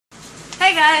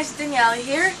Hey guys, Danielle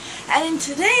here, and in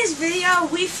today's video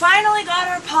we finally got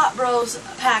our Pop Bros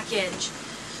package.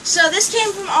 So this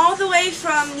came from all the way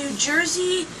from New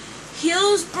Jersey,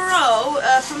 Hillsboro,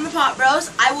 from the Pop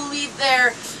Bros. I will leave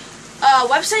their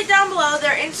website down below,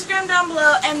 their Instagram down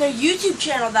below, and their YouTube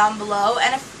channel down below.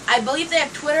 And if I believe they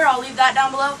have Twitter, I'll leave that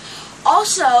down below.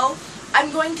 Also,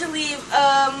 I'm going to leave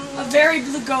a very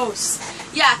blue ghost.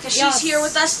 Yeah, because she's here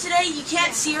with us today. You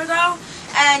can't see her though.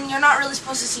 And you're not really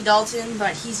supposed to see Dalton,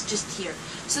 but he's just here.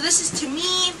 So this is to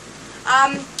me.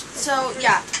 So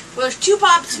yeah, well, there's two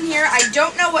pops in here. I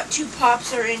don't know what two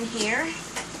pops are in here.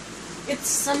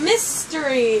 It's a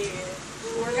mystery.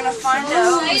 We're gonna find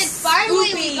out.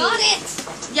 Finally, we got it.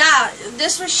 Yeah,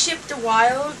 this was shipped a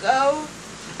while ago.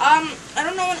 I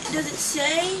don't know what does it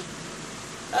say.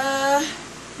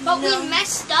 But we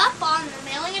messed up on the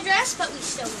mailing address, but we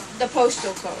still won. The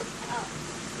postal code. Oh.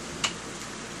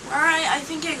 Alright, I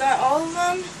think I got all of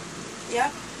them.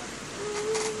 Yep.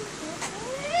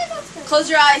 Close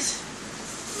your eyes.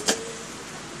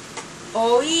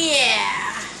 Oh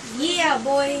yeah. Yeah,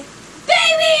 boy.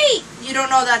 Baby! You don't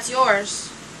know that's yours.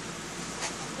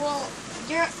 Well,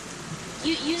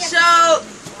 you So,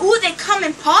 ooh, they come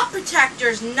in pop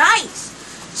protectors. Nice.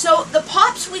 So, the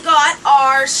pops we got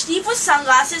are Steve with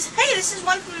sunglasses. Hey, this is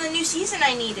one from the new season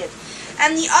I needed.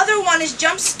 And the other one is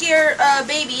Jump Scare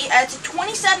Baby. It's a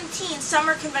 2017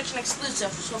 Summer Convention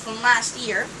exclusive, so from last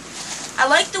year. I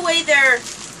like the way they're...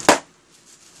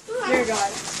 Dear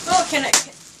God. Oh, can I...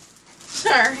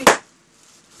 Sorry.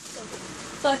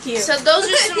 Fuck you. So those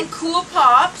are some cool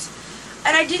pops.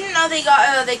 And I didn't know they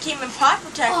got they came in pop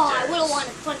protectors. Oh, I would have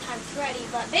wanted Fun Time Freddy,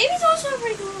 but Baby's also a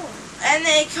pretty cool one. And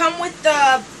they come with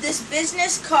this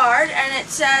business card, and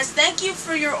it says, "Thank you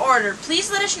for your order.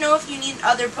 Please let us know if you need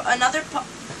another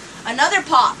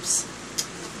pops."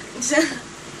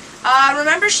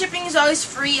 Remember, shipping is always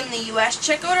free in the U.S.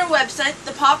 Check out our website,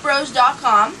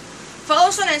 thepopbros.com. Follow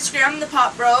us on Instagram, The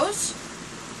Pop Bros.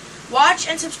 Watch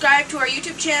and subscribe to our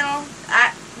YouTube channel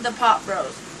at The Pop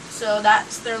Bros. So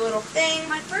that's their little thing.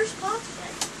 My first pop today.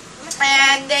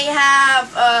 And they have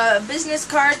business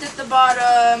cards at the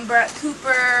bottom. Brett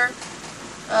Cooper.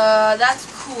 That's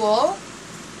cool.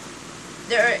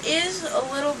 There is a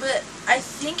little bit. I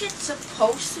think it's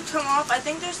supposed to come off. I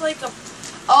think there's like a.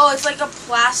 Oh, it's like a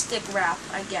plastic wrap,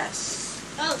 I guess.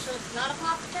 Oh, so it's not a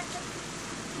pop protector?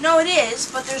 No, it is,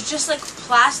 but there's just like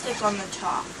plastic on the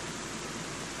top.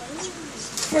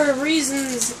 For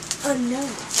reasons unknown.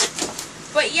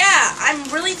 But yeah, I'm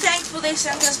really thankful they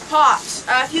sent us pops.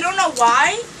 If you don't know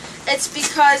why, it's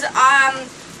because on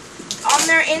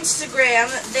their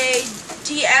Instagram they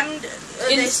DM'd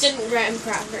Instagram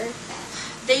cracker.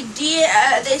 They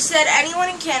said anyone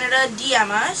in Canada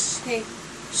DM us. Hey.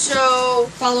 So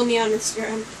Follow me on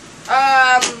Instagram.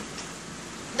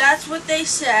 that's what they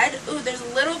said. Ooh, there's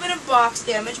a little bit of box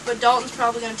damage, but Dalton's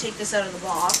probably gonna take this out of the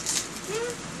box.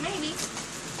 Maybe.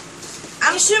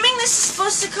 I'm assuming this is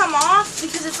supposed to come off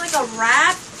because it's like a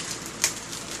wrap,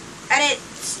 and it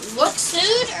looks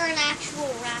food or an actual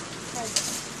wrapped present.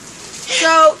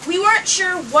 So we weren't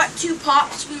sure what two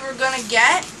pops we were gonna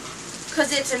get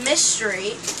because it's a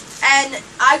mystery, and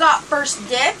I got first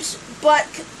dibs, but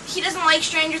he doesn't like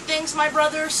Stranger Things, my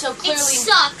brother, so clearly it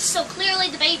sucks. So clearly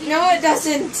the baby. No, it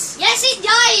doesn't. Yes, it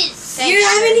does. You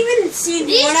haven't even seen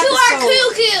These one two episode. are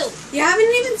cuckoo. You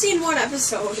haven't even seen one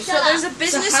episode. So there's a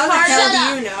business so how card. the hell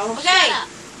do you know? Okay,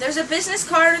 there's a business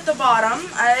card at the bottom.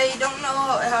 I don't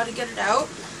know how to get it out,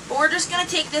 but we're just gonna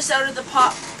take this out of the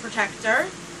pop protector.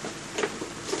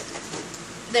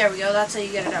 There we go. That's how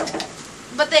you get it out.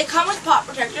 But they come with pop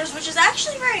protectors, which is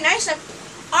actually very nice.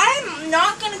 I'm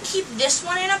not gonna keep this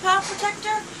one in a pop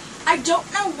protector. I don't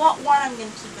know what one I'm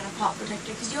gonna keep in a pop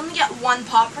protector because you only get one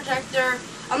pop protector.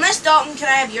 Unless Dalton, can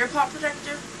I have your pop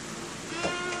protector?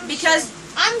 Because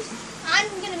I'm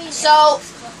gonna be. So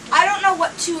I don't know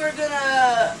what two are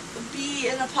gonna be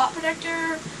in the pop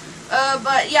protector.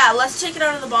 But yeah, let's take it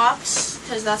out of the box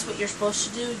because that's what you're supposed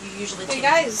to do. You usually take.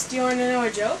 Hey guys, do you want to know a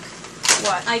joke?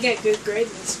 What? I get good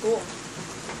grades in school.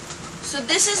 So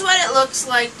this is what it looks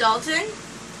like, Dalton.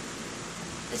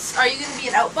 Are you going to be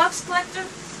an outbox collector?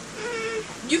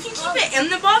 You can keep it in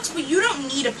the box, but you don't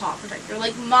need a pop protector.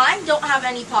 Like mine don't have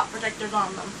any pop protectors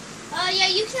on them. Yeah,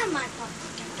 you can have my pop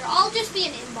protector. I'll just be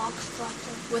an inbox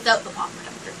collector. Without the pop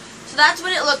protector. So that's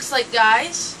what it looks like,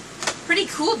 guys. Pretty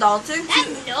cool, Dalton. That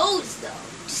nose, though.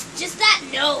 Just that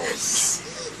nose.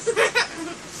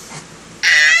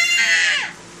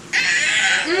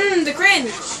 The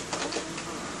cringe.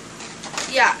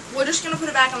 Yeah, we're just going to put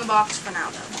it back in the box for now,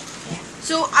 though. Yeah.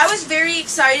 So I was very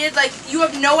excited. Like, you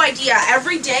have no idea.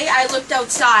 Every day I looked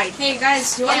outside. Hey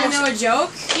guys, do you want to know a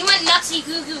joke? You went nutsy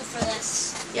goo goo for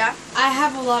this. Yeah? I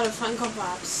have a lot of Funko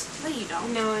Pops. No, you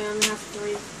don't. No, I only have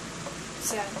 3.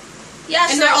 Sad.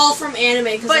 Yeah, And they're all from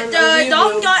anime. But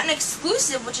Dalton got an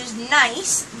exclusive, which is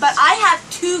nice. But I have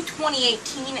 2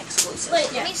 2018 exclusives. Wait,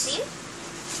 let me see.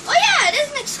 Oh yeah, it is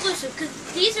an exclusive because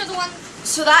these are the ones.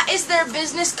 So that is their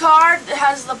business card. It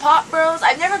has the Pop Bros.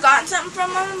 I've never gotten something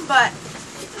from them, but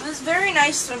it was very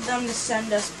nice of them to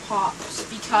send us Pops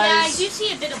because. Yeah, I do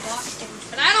see a bit of box damage,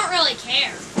 but I don't really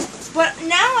care. But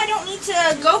now I don't need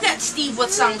to go get Steve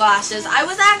with sunglasses. I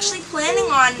was actually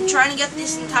planning on trying to get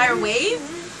this entire wave,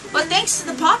 but thanks to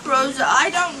the Pop Bros, I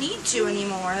don't need to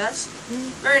anymore. That's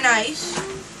very nice.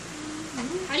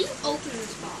 How do you open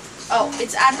this box? Oh,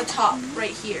 it's at the top,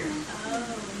 right here.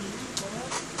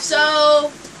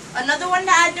 So, another one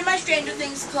to add to my Stranger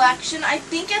Things collection. I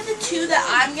think of the 2 that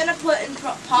I'm going to put in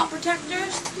pop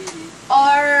protectors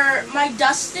are my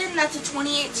Dustin, that's a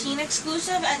 2018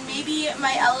 exclusive, and maybe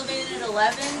my Elevated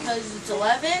 11, because it's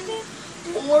 11,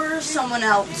 or someone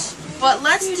else. But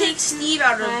let's take Steve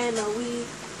out of it. Hey,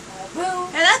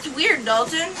 that's weird,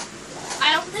 Dalton.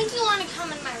 I don't think you want to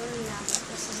come in my room now. But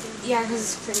this is gonna be Yeah, because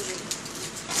it's cringy.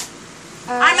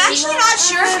 I'm actually not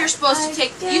sure if you're supposed to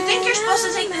take. You think you're supposed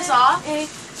to take this off?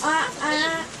 I'm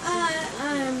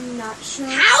not sure.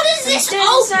 How does this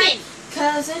open?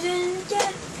 Because I didn't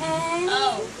get any.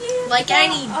 Oh. Like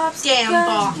any damn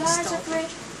box.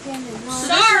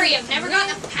 Sorry, I've never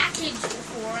gotten a package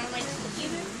before. I'm like,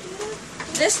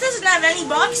 This doesn't have any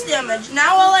box damage.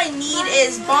 Now all I need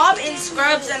is Bob in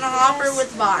scrubs and a hopper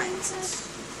with vines.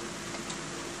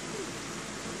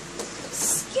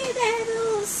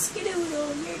 Skedaddle,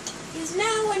 skedoodle, your is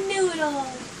now a noodle.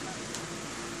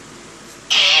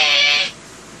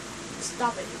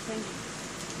 Stop it, you're cringing.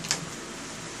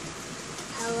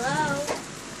 hello.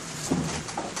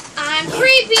 I'm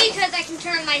creepy because I can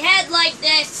turn my head like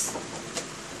this.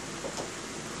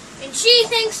 And she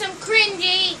thinks I'm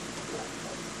cringy.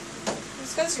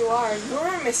 It's because you are.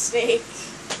 You're a mistake.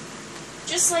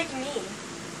 Just like me.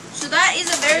 So that is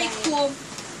a very cool.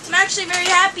 I'm actually very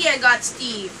happy I got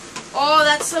Steve. Oh,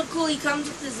 that's so cool. He comes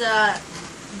with his bat.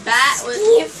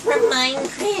 Steve from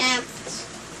Minecraft.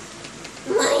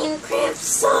 Minecraft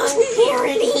song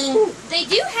parodying. They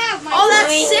do have my. Oh,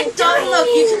 that's sick, Dalton. Look,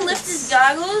 you can lift his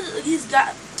goggles. He's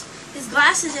got his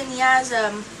glasses, and he has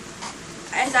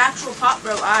actual Pop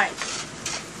Bro eyes.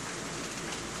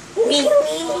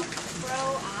 Really?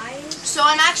 Bro eyes. So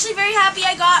I'm actually very happy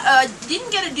I got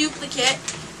didn't get a duplicate,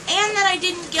 and that I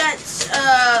didn't get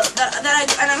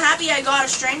and I'm happy I got a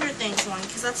Stranger Things one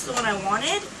because that's the one I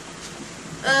wanted.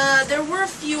 There were a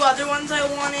few other ones I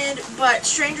wanted, but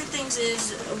Stranger Things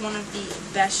is one of the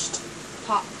best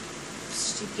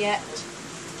pops to get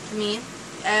to me.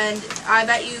 And I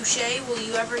bet you, Shay, will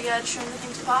you ever get a Stranger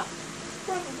Things pop?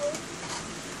 Probably.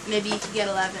 Maybe you could get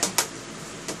 11.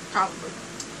 Probably.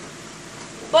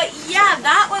 But yeah,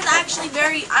 that was actually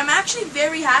I'm actually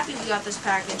very happy we got this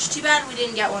package. Too bad we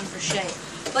didn't get one for Shay.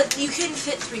 But you couldn't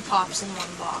fit 3 pops in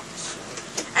one box.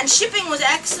 And shipping was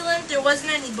excellent. There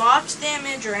wasn't any box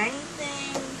damage or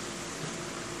anything.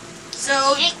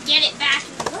 So Can't get it back.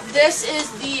 this is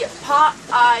the pop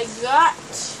I got.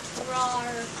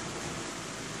 Rawr.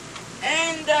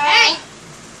 And Hey!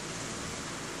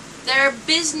 their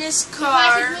business If I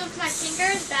card. could move my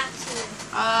fingers, that's it.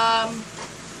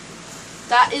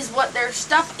 That is what their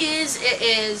stuff is. It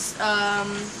is Oh,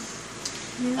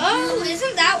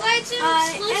 isn't that why it's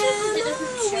exclusive? It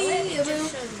doesn't show it. It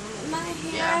just shows My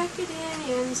hair Yeah.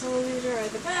 academians, those are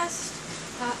the best.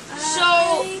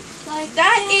 So,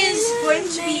 that is going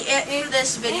to be it for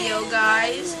this video,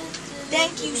 guys.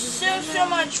 Thank you so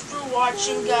much for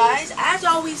watching, guys. As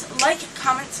always, like,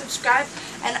 comment, subscribe,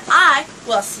 and I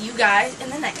will see you guys in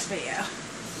the next video.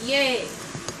 Yay.